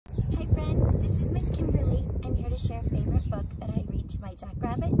This is Miss Kimberly. I'm here to share a favorite book that I read to my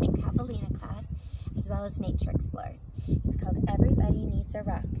Jackrabbit and Javelina class, as well as nature explorers. It's called Everybody Needs a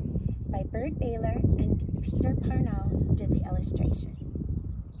Rock. It's by Byrd Baylor, and Peter Parnell did the illustrations.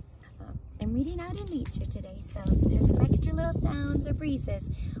 I'm reading out in nature today, so if there's some extra little sounds or breezes,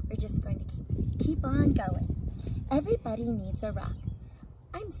 we're just going to keep on going. Everybody needs a rock.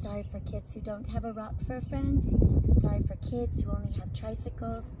 I'm sorry for kids who don't have a rock for a friend. I'm sorry for kids who only have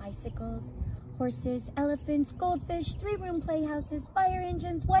tricycles, bicycles, horses, elephants, goldfish, three-room playhouses, fire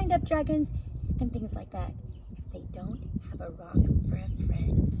engines, wind-up dragons, and things like that, if they don't have a rock for a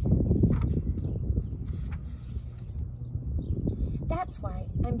friend. That's why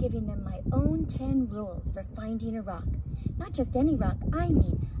I'm giving them my own 10 rules for finding a rock. Not just any rock, I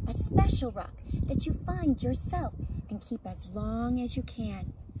mean a special rock that you find yourself and keep as long as you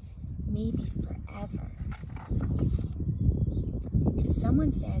can, maybe forever. If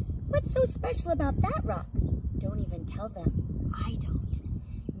someone says, "What's so special about that rock?" don't even tell them. I don't.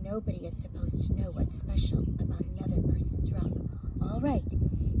 Nobody is supposed to know what's special about another person's rock. All right,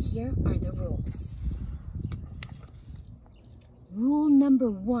 here are the rules. Rule number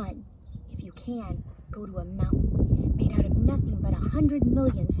 1, if you can, go to a mountain made out of nothing but 100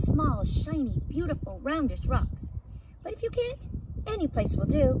 million small, shiny, beautiful, roundish rocks. But if you can't, any place will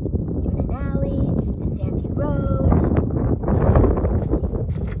do, even an alley, a sandy road.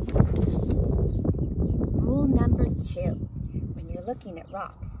 Rule number 2, when you're looking at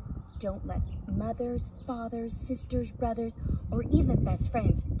rocks, don't let mothers, fathers, sisters, brothers, or even best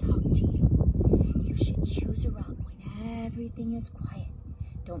friends talk to you. You should choose a rock when everything is quiet.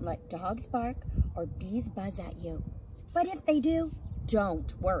 Don't let dogs bark or bees buzz at you. But if they do,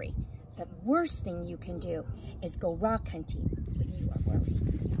 don't worry. The worst thing you can do is go rock hunting when you are worried.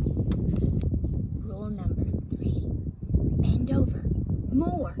 Rule number 3, bend over.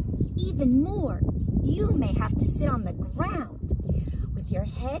 More, even more. You may have to sit on the ground with your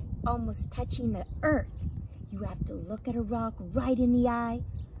head almost touching the earth. You have to look at a rock right in the eye.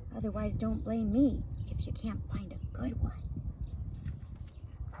 Otherwise, don't blame me if you can't find a good one.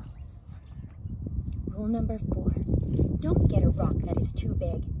 Rule number 4, don't get a rock that is too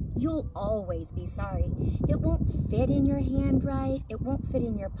big. You'll always be sorry. It won't fit in your hand right. It won't fit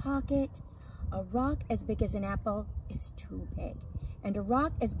in your pocket. A rock as big as an apple is too big. And a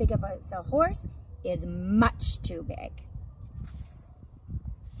rock as big as a horse is much too big.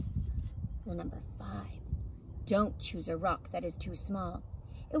 Rule number 5, don't choose a rock that is too small.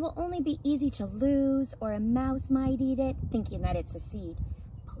 It will only be easy to lose, or a mouse might eat it, thinking that it's a seed.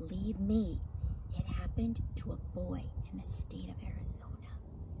 Believe me, it happened to a boy in the state of Arizona.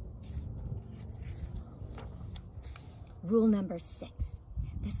 Rule number 6,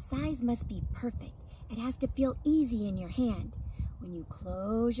 the size must be perfect. It has to feel easy in your hand. When you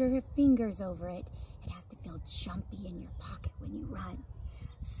close your fingers over it, it has to feel jumpy in your pocket when you run.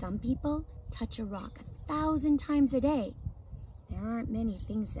 Some people touch a rock 1,000 times a day. There aren't many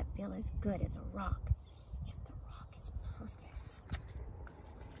things that feel as good as a rock if the rock is perfect.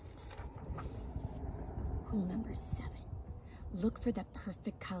 Rule number 7, look for the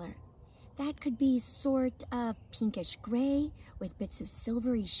perfect color. That could be sort of pinkish gray with bits of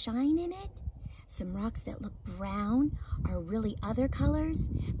silvery shine in it. Some rocks that look brown are really other colors,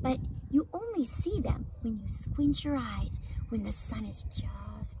 but you only see them when you squint your eyes when the sun is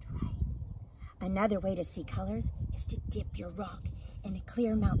just right. Another way to see colors is to dip your rock in a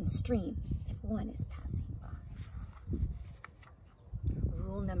clear mountain stream if one is passing by.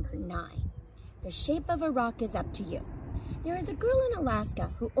 Rule number 9, the shape of a rock is up to you. There is a girl in Alaska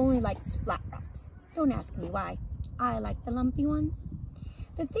who only likes flat rocks. Don't ask me why. I like the lumpy ones.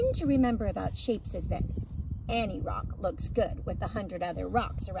 The thing to remember about shapes is this. Any rock looks good with 100 other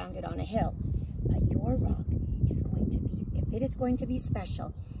rocks around it on a hill. But your rock is going to be, if it is going to be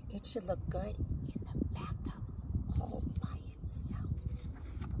special, it should look good in the bathtub all by itself.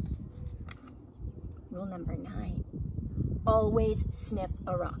 Rule number 9, always sniff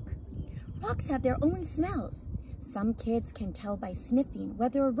a rock. Rocks have their own smells. Some kids can tell by sniffing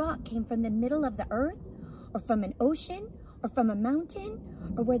whether a rock came from the middle of the earth, or from an ocean, or from a mountain,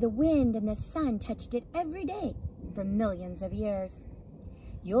 or where the wind and the sun touched it every day for millions of years.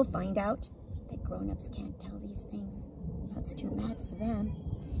 You'll find out that grown-ups can't tell these things. That's too bad for them.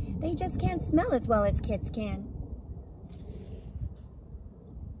 They just can't smell as well as kids can.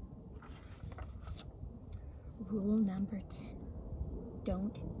 Rule number 10,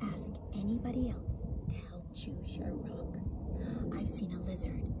 don't ask anybody else to help choose your rock. I've seen a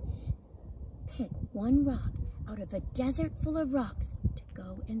lizard pick one rock out of a desert full of rocks to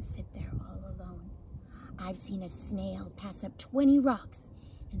go and sit there all alone. I've seen a snail pass up 20 rocks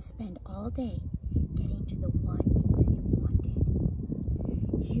and spend all day getting to the one that it wanted.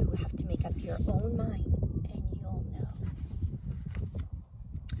 You have to make up your own mind, and you'll know.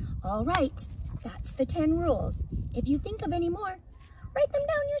 All right, that's the 10 rules. If you think of any more, write them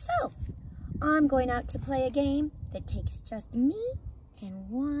down yourself. I'm going out to play a game that takes just me and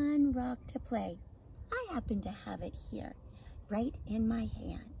one rock to play. I happen to have it here, right in my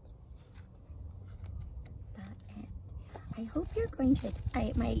hand. I hope you're going to,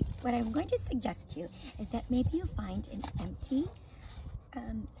 what I'm going to suggest to you is that maybe you find an empty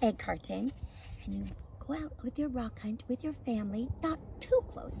egg carton and you go out with your rock hunt with your family, not too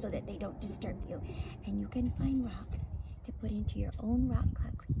close so that they don't disturb you, and you can find rocks to put into your own rock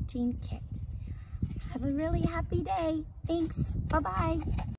collecting kit. Have a really happy day. Thanks. Bye-bye.